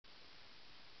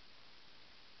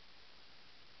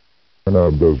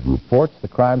Hernandez reports the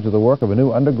crimes are the work of a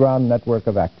new underground network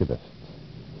of activists.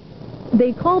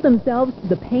 They call themselves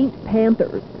the Paint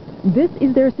Panthers. This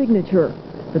is their signature.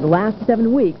 For the last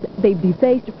 7 weeks, they've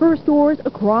defaced fur stores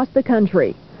across the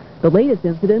country. The latest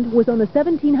incident was on the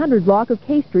 1700 block of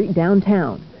K Street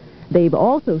downtown. They've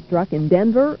also struck in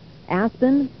Denver,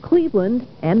 Aspen, Cleveland,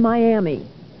 and Miami.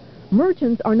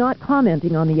 Merchants are not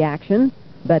commenting on the action,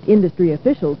 but industry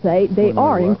officials say they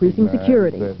are increasing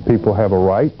security. People have a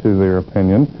right to their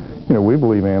opinion. You know, we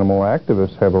believe animal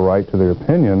activists have a right to their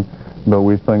opinion, but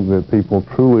we think that people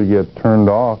truly get turned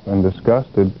off and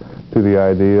disgusted to the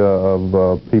idea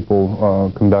of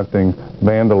people conducting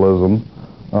vandalism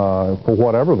for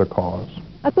whatever the cause.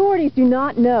 Authorities do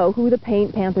not know who the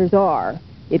Paint Panthers are.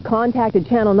 It contacted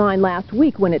Channel 9 last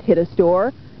week when it hit a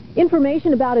store.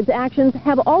 Information about its actions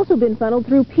have also been funneled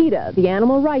through PETA, the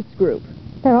animal rights group.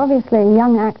 They're obviously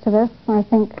young activists. I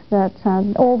think that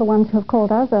all the ones who have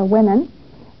called us are women.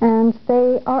 And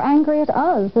they are angry at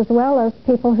us as well as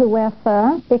people who wear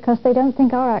fur because they don't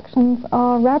think our actions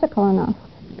are radical enough.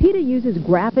 PETA uses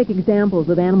graphic examples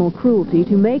of animal cruelty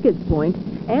to make its point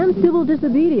and civil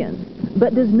disobedience,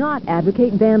 but does not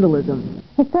advocate vandalism.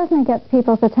 It certainly gets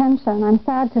people's attention. I'm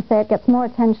sad to say it gets more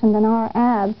attention than our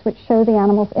ads, which show the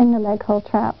animals in the leg hole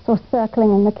traps or circling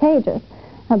in the cages.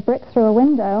 A brick through a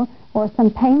window or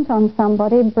some paint on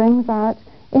somebody brings out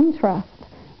interest,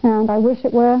 and I wish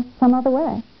it were some other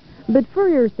way. But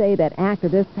furriers say that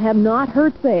activists have not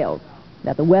hurt sales,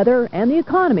 that the weather and the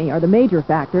economy are the major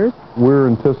factors. We're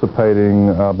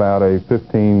anticipating about a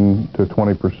 15 to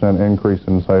 20% increase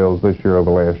in sales this year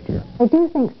over last year. I do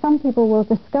think some people will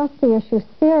discuss the issue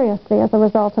seriously as a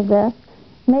result of this,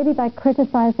 maybe by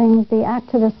criticizing the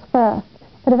activists first,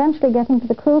 but eventually getting to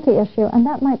the cruelty issue, and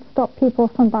that might stop people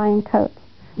from buying coats.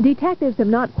 Detectives have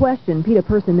not questioned PETA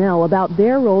personnel about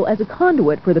their role as a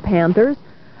conduit for the Panthers,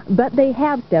 but they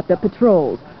have stepped up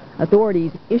patrols.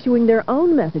 Authorities issuing their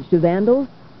own message to vandals.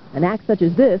 An act such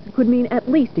as this could mean at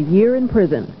least a year in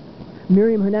prison.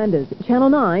 Miriam Hernandez, Channel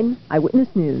 9 Eyewitness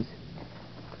News.